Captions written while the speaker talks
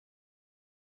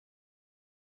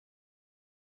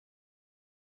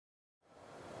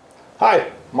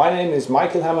Hi, my name is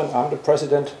Michael Hammond. I'm the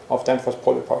president of Danfoss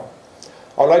PolyPower.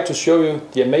 I would like to show you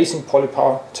the amazing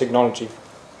PolyPower technology.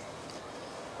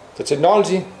 The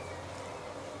technology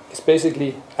is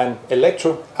basically an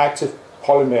electroactive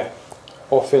polymer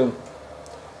or film.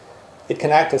 It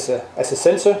can act as a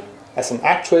sensor, as an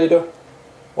actuator,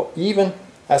 or even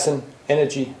as an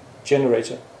energy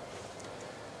generator.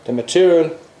 The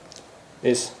material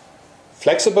is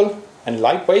flexible and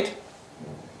lightweight,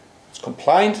 it's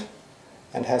compliant,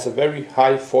 and has a very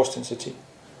high force density.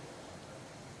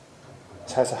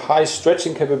 It has a high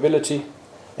stretching capability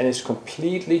and is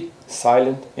completely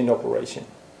silent in operation.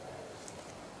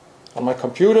 On my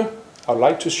computer, I would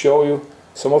like to show you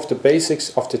some of the basics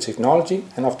of the technology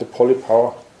and of the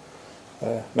PolyPower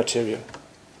material.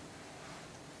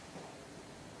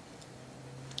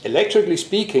 Electrically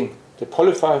speaking, the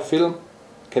PolyPower film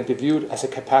can be viewed as a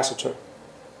capacitor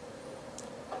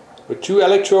with two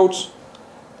electrodes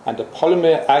and the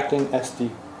polymer acting as the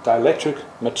dielectric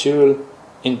material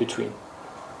in between.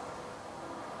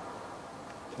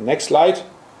 The next slide.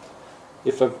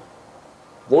 If a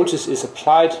voltage is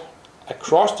applied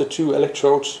across the two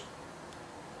electrodes,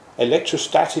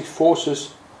 electrostatic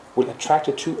forces will attract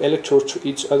the two electrodes to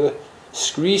each other,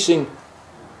 squeezing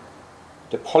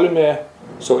the polymer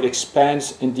so it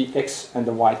expands in the X and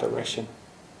the Y direction.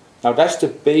 Now that's the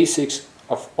basics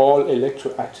of all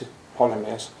electroactive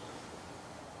polymers.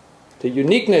 The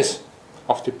uniqueness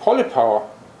of the PolyPower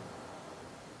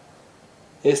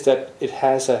is that it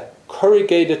has a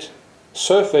corrugated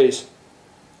surface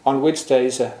on which there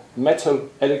is a metal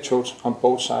electrode on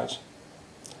both sides.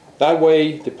 That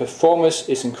way the performance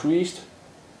is increased.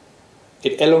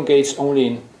 It elongates only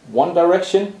in one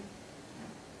direction.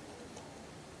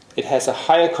 It has a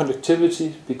higher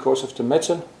conductivity because of the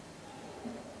metal,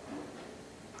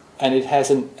 and it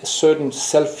has a certain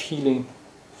self-healing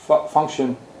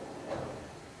function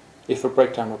if a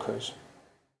breakdown occurs.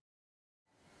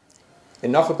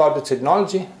 Enough about the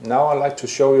technology. Now I'd like to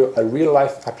show you a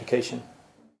real-life application.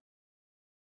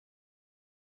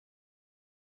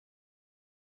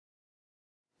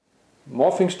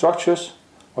 Morphing structures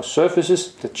or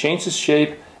surfaces that change its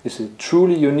shape is a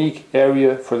truly unique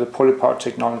area for the PolyPower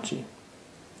technology.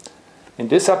 In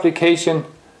this application,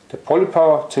 the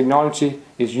PolyPower technology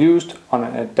is used on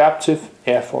an adaptive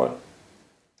airfoil.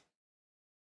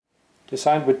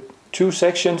 Designed with two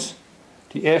sections,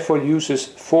 the airfoil uses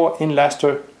 4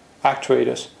 InLastor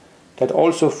actuators that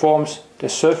also forms the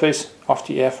surface of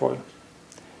the airfoil.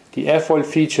 The airfoil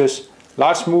features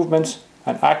large movements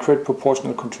and accurate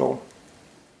proportional control.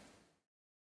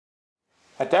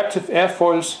 Adaptive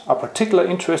airfoils are particularly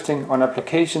interesting on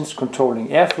applications controlling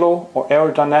airflow or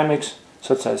aerodynamics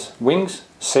such as wings,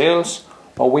 sails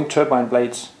or wind turbine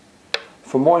blades.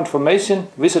 For more information,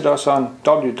 visit us on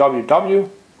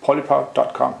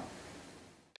www.polypower.com.